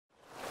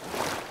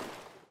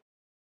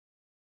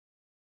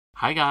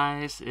Hi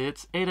guys,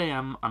 it's 8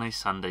 AM on a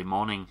Sunday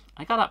morning.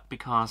 I got up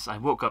because I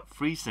woke up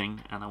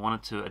freezing and I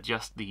wanted to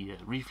adjust the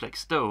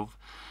reflex stove,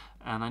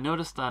 and I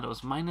noticed that it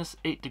was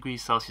 -8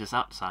 degrees Celsius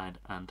outside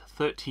and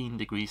 13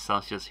 degrees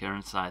Celsius here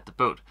inside the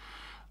boat.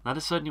 That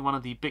is certainly one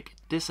of the big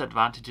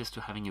disadvantages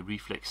to having a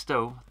reflex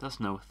stove. There's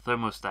no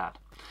thermostat.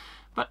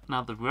 But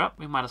now that we're up,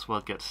 we might as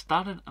well get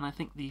started, and I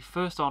think the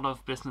first order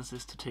of business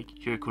is to take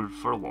Jökull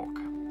for a walk.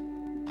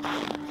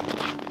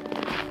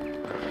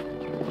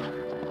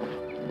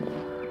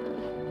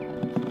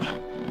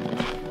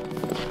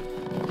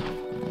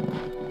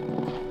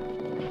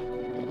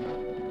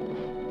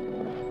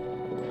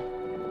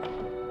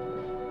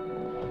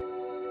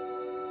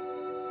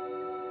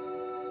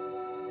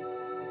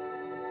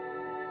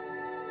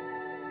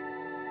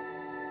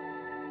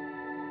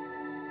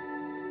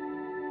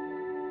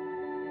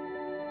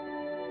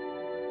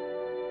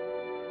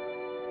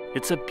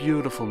 It's a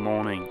beautiful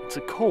morning. It's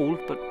a cold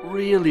but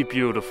really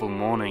beautiful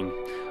morning.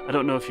 I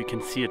don't know if you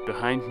can see it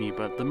behind me,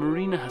 but the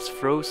marina has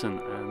frozen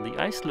and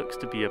the ice looks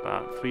to be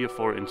about 3 or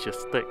 4 inches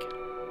thick.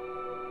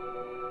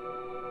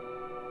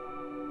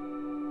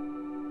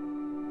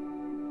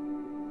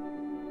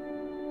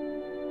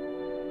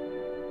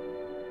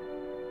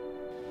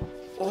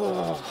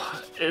 Oh,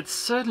 it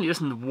certainly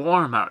isn't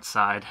warm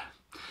outside.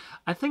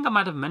 I think I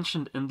might have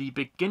mentioned in the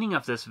beginning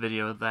of this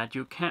video that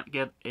you can't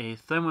get a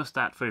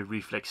thermostat for a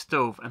reflex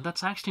stove, and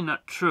that's actually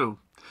not true.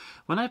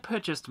 When I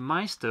purchased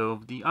my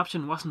stove, the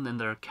option wasn't in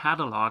their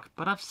catalog,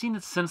 but I've seen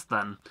it since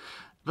then.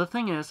 The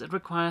thing is, it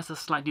requires a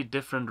slightly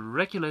different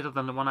regulator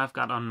than the one I've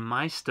got on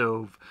my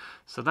stove,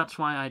 so that's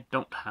why I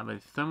don't have a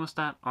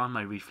thermostat on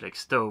my reflex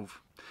stove.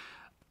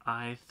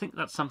 I think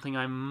that's something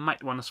I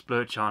might want to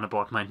splurge on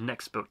aboard my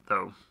next boat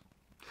though.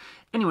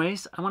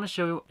 Anyways, I want to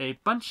show you a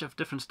bunch of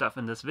different stuff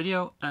in this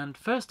video, and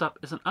first up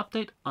is an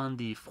update on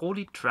the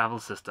Froli Travel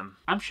System.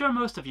 I'm sure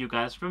most of you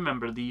guys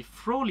remember the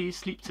Froli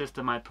Sleep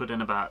system I put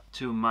in about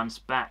 2 months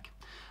back.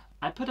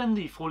 I put in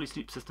the Froli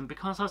Sleep system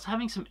because I was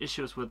having some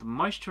issues with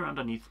moisture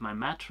underneath my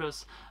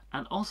mattress,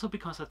 and also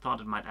because I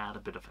thought it might add a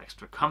bit of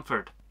extra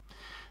comfort.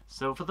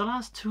 So for the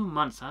last 2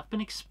 months I've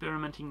been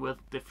experimenting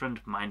with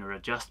different minor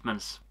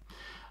adjustments.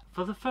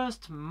 For the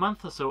first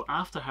month or so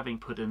after having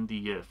put in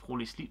the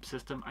Froli Sleep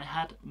system, I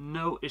had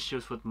no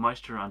issues with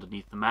moisture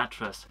underneath the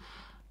mattress.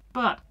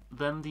 But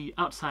then the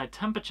outside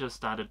temperature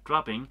started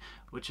dropping,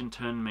 which in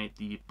turn made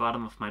the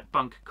bottom of my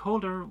bunk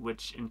colder,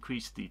 which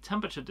increased the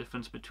temperature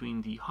difference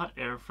between the hot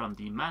air from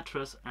the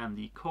mattress and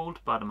the cold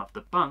bottom of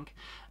the bunk,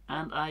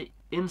 and I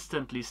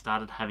instantly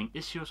started having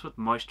issues with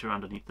moisture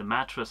underneath the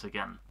mattress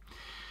again.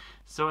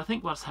 So I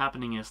think what's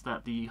happening is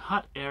that the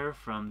hot air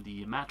from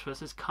the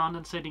mattress is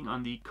condensating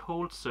on the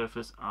cold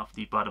surface of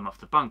the bottom of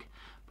the bunk.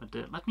 But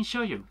let me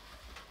show you.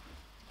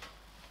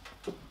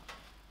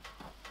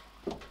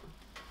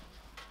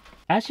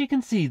 As you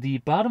can see, the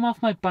bottom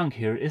of my bunk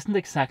here isn't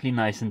exactly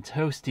nice and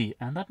toasty,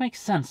 and that makes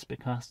sense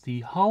because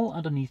the hull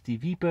underneath the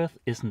V-berth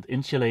isn't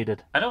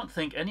insulated. I don't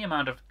think any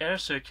amount of air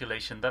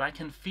circulation that I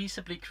can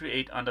feasibly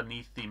create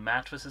underneath the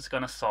mattress is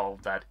gonna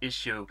solve that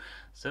issue.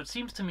 So it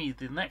seems to me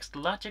the next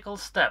logical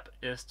step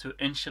is to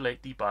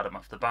insulate the bottom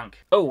of the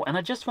bunk. Oh, and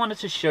I just wanted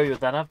to show you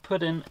that I've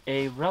put in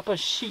a rubber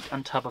sheet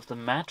on top of the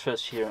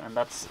mattress here, and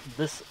that's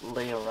this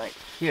layer right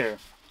here.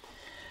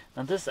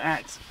 And this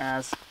acts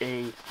as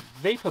a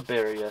vapor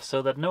barrier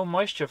so that no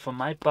moisture from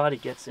my body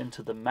gets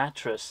into the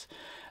mattress.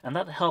 And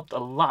that helped a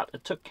lot.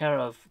 It took care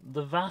of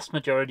the vast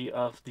majority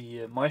of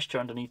the moisture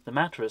underneath the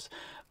mattress.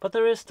 But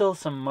there is still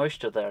some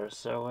moisture there.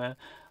 So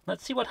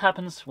let's see what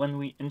happens when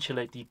we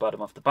insulate the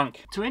bottom of the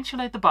bunk. To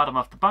insulate the bottom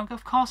of the bunk,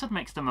 of course it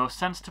makes the most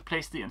sense to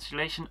place the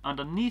insulation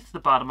underneath the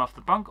bottom of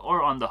the bunk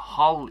or on the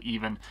hull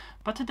even.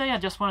 But today I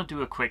just want to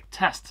do a quick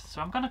test. So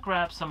I'm going to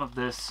grab some of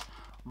this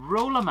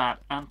roller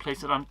mat and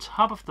place it on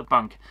top of the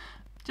bunk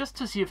just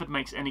to see if it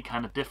makes any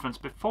kind of difference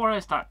before I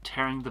start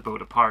tearing the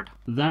boat apart.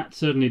 That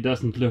certainly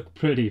doesn't look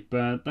pretty,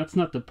 but that's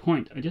not the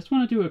point. I just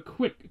want to do a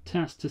quick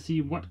test to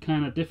see what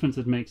kind of difference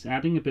it makes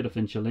adding a bit of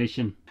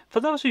insulation. For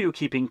those of you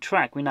keeping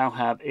track, we now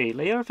have a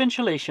layer of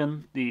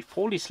insulation, the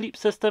Froli Sleep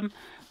system,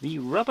 the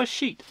rubber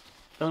sheet,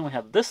 then we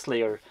have this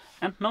layer,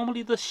 and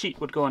normally the sheet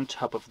would go on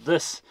top of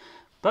this.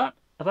 But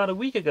about a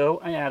week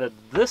ago I added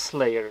this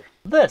layer.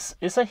 This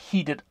is a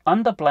heated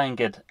under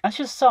blanket. As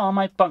you saw,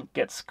 my bunk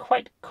gets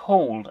quite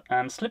cold,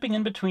 and slipping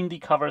in between the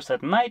covers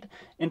at night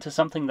into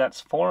something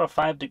that's 4 or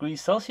 5 degrees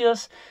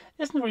Celsius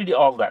isn't really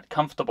all that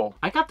comfortable.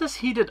 I got this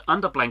heated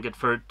under blanket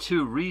for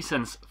 2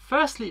 reasons.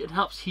 Firstly, it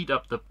helps heat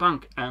up the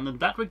bunk, and in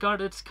that regard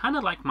it's kind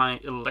of like my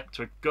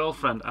electric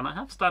girlfriend, and I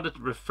have started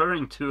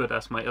referring to it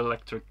as my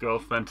electric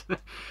girlfriend.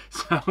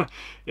 So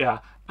yeah.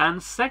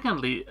 And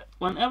secondly,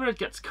 whenever it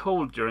gets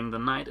cold during the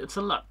night, it's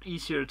a lot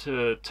easier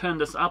to turn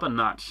this up a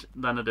notch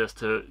than it is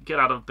to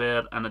get out of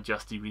bed and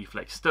adjust the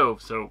reflex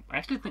stove. So I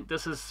actually think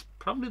this is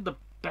probably the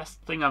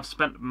best thing I've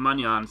spent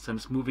money on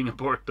since moving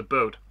aboard the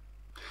boat.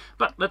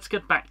 But let's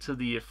get back to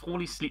the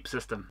Froli Sleep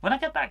system. When I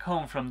get back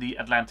home from the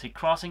Atlantic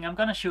crossing, I'm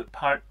going to shoot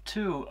part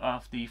 2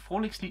 of the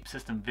Froli Sleep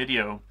system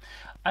video.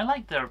 I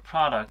like their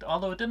product,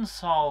 although it didn't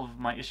solve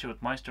my issue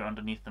with moisture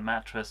underneath the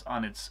mattress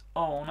on its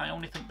own. I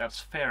only think that's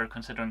fair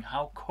considering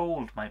how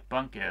cold my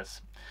bunk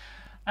is.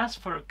 As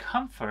for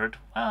comfort,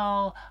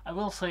 well, I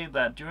will say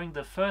that during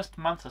the first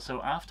month or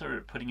so after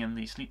putting in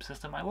the sleep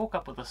system, I woke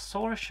up with a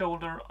sore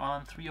shoulder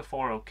on 3 or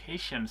 4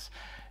 occasions.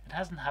 It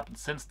hasn't happened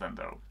since then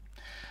though.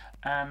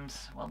 And,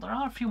 well, there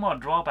are a few more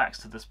drawbacks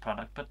to this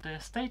product, but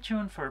stay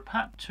tuned for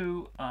part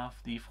 2 of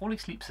the Froli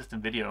Sleep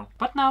System video.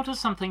 But now to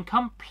something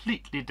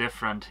completely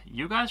different.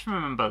 You guys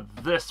remember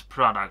this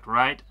product,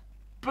 right?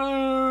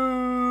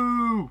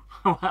 Boo!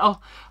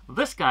 Well,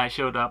 this guy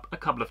showed up a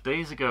couple of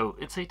days ago.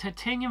 It's a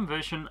titanium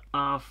version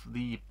of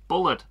the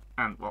Bullet,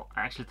 and, well,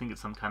 I actually think it's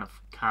some kind of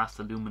cast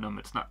aluminum.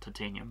 It's not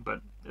titanium,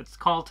 but it's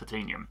called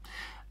titanium.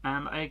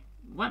 And I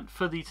went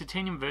for the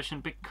titanium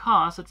version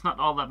because it's not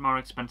all that more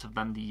expensive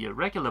than the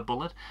regular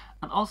Bullet.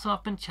 And also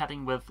I've been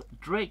chatting with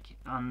Drake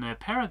on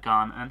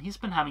Paragon, and he's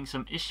been having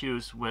some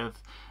issues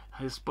with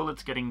his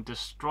bullets getting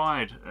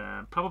destroyed,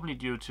 probably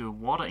due to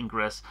water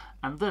ingress,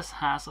 and this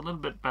has a little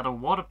bit better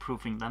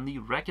waterproofing than the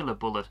regular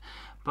Bullet.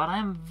 But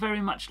I'm very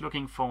much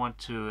looking forward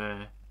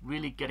to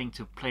really getting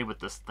to play with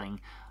this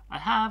thing. I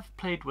have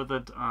played with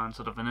it on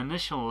sort of an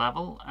initial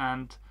level,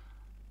 and...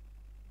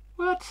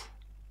 what?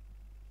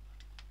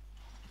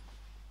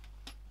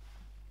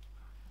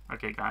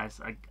 Okay guys,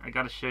 I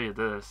gotta show you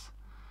this.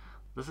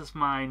 This is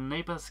my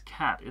neighbor's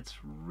cat. It's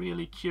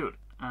really cute,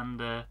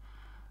 and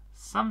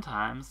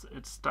sometimes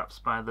it stops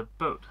by the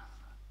boat.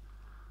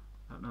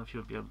 I don't know if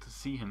you'll be able to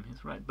see him.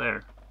 He's right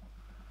there.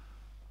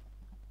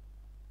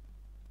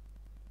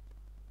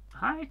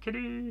 Hi,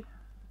 kitty.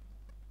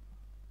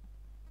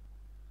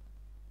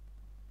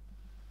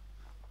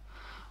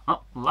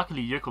 Oh,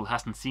 luckily Jökull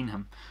hasn't seen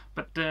him.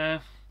 But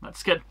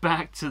let's get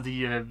back to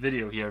the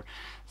video here.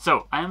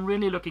 So I'm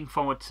really looking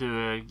forward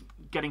to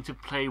getting to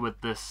play with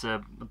this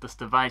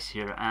device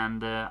here,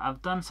 and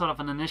I've done sort of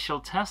an initial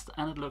test,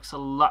 and it looks a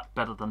lot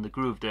better than the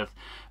Groove did,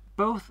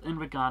 both in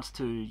regards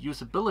to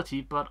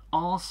usability, but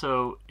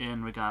also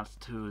in regards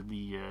to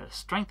the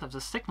strength of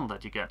the signal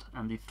that you get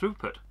and the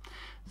throughput.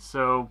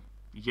 So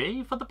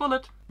yay for the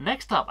Bullet!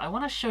 Next up, I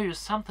want to show you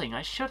something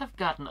I should have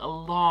gotten a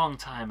long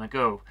time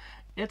ago.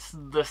 It's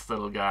this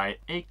little guy,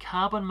 a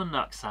carbon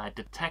monoxide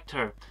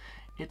detector.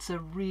 It's a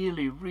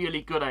really,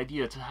 really good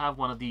idea to have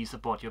one of these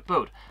aboard your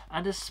boat,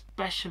 and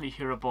especially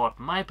here aboard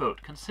my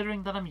boat,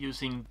 considering that I'm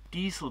using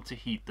diesel to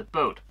heat the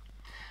boat.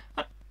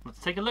 But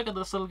let's take a look at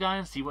this little guy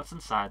and see what's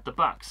inside the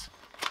box.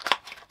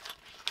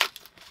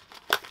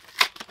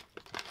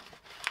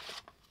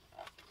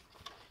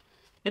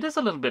 It is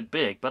a little bit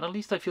big, but at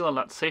least I feel a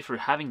lot safer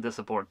having this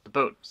aboard the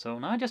boat. So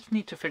now I just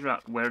need to figure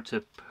out where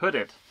to put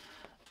it.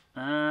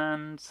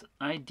 And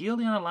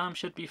ideally an alarm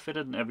should be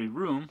fitted in every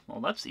room.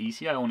 Well, that's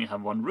easy, I only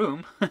have one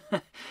room.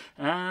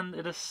 And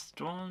it is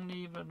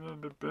strongly...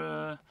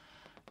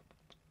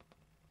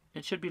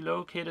 it should be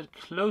located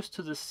close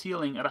to the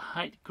ceiling at a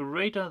height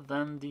greater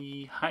than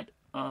the height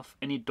of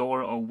any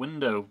door or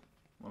window.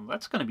 Well,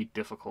 that's going to be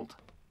difficult.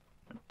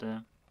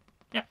 But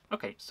yeah,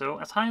 okay, so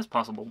as high as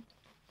possible.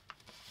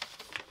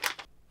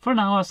 For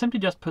now, I'll simply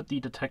just put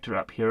the detector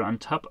up here on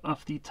top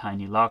of the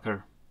tiny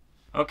locker.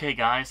 Okay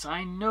guys,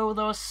 I know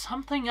there was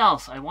something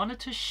else I wanted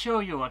to show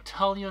you or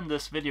tell you in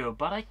this video,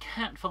 but I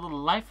can't for the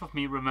life of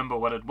me remember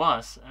what it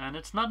was, and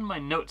it's not in my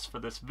notes for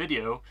this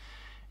video.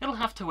 It'll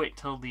have to wait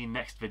till the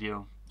next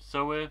video.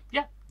 So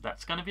yeah,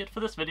 that's gonna be it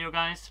for this video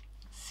guys.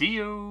 See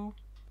you!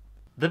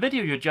 The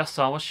video you just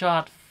saw was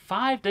shot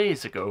 5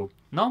 days ago.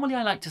 Normally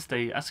I like to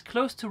stay as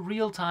close to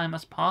real time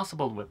as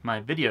possible with my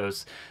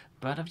videos,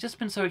 but I've just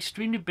been so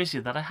extremely busy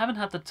that I haven't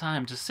had the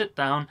time to sit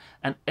down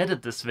and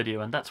edit this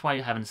video, and that's why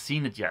you haven't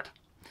seen it yet.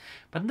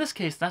 But in this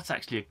case, that's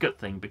actually a good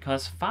thing,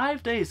 because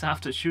 5 days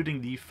after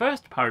shooting the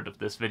first part of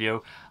this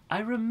video, I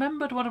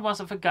remembered what it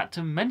was I forgot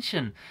to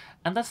mention,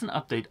 and that's an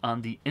update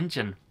on the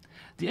engine.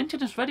 The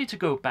engine is ready to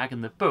go back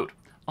in the boat.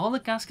 All the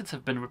gaskets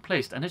have been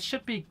replaced, and it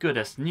should be good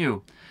as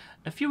new.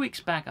 A few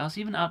weeks back, I was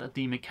even out at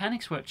the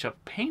mechanics workshop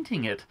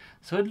painting it,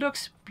 so it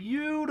looks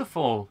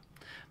beautiful.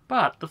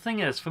 But the thing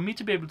is, for me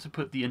to be able to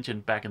put the engine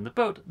back in the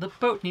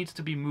boat needs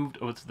to be moved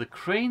over to the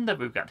crane that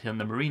we've got here in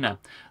the marina.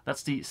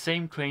 That's the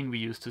same crane we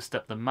used to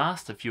step the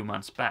mast a few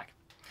months back.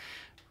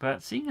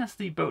 But seeing as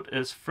the boat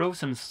is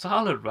frozen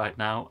solid right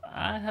now,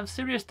 I have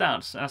serious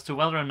doubts as to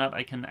whether or not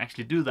I can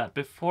actually do that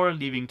before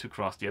leaving to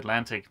cross the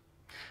Atlantic.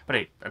 But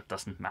hey, that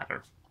doesn't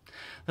matter.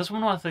 There's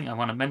one more thing I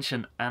want to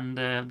mention, and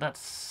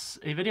that's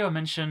a video I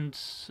mentioned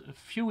a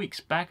few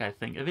weeks back, I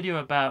think. A video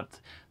about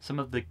some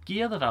of the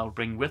gear that I'll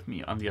bring with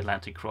me on the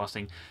Atlantic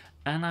crossing.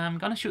 And I'm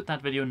gonna shoot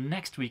that video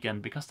next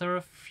weekend, because there are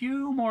a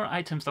few more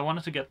items I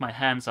wanted to get my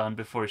hands on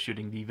before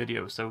shooting the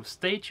video, so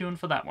stay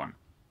tuned for that one.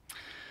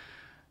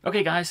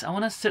 Okay guys, I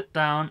want to sit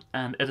down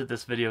and edit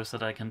this video so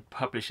that I can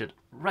publish it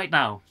right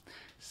now.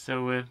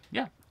 So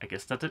yeah, I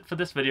guess that's it for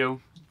this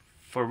video.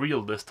 For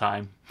real this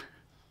time.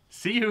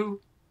 See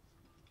you!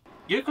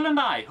 Jökull and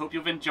I hope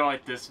you've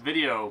enjoyed this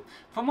video.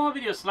 For more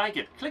videos like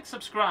it, click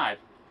subscribe.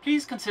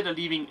 please consider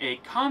leaving a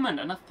comment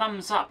and a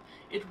thumbs up.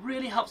 It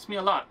really helps me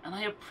a lot and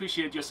I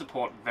appreciate your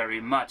support very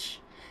much.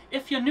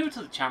 If you're new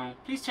to the channel,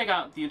 please check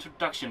out the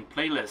introduction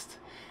playlist.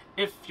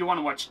 If you want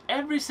to watch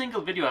every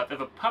single video I've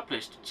ever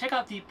published, check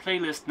out the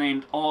playlist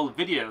named All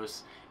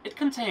Videos. It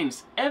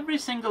contains every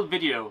single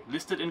video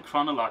listed in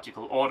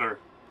chronological order.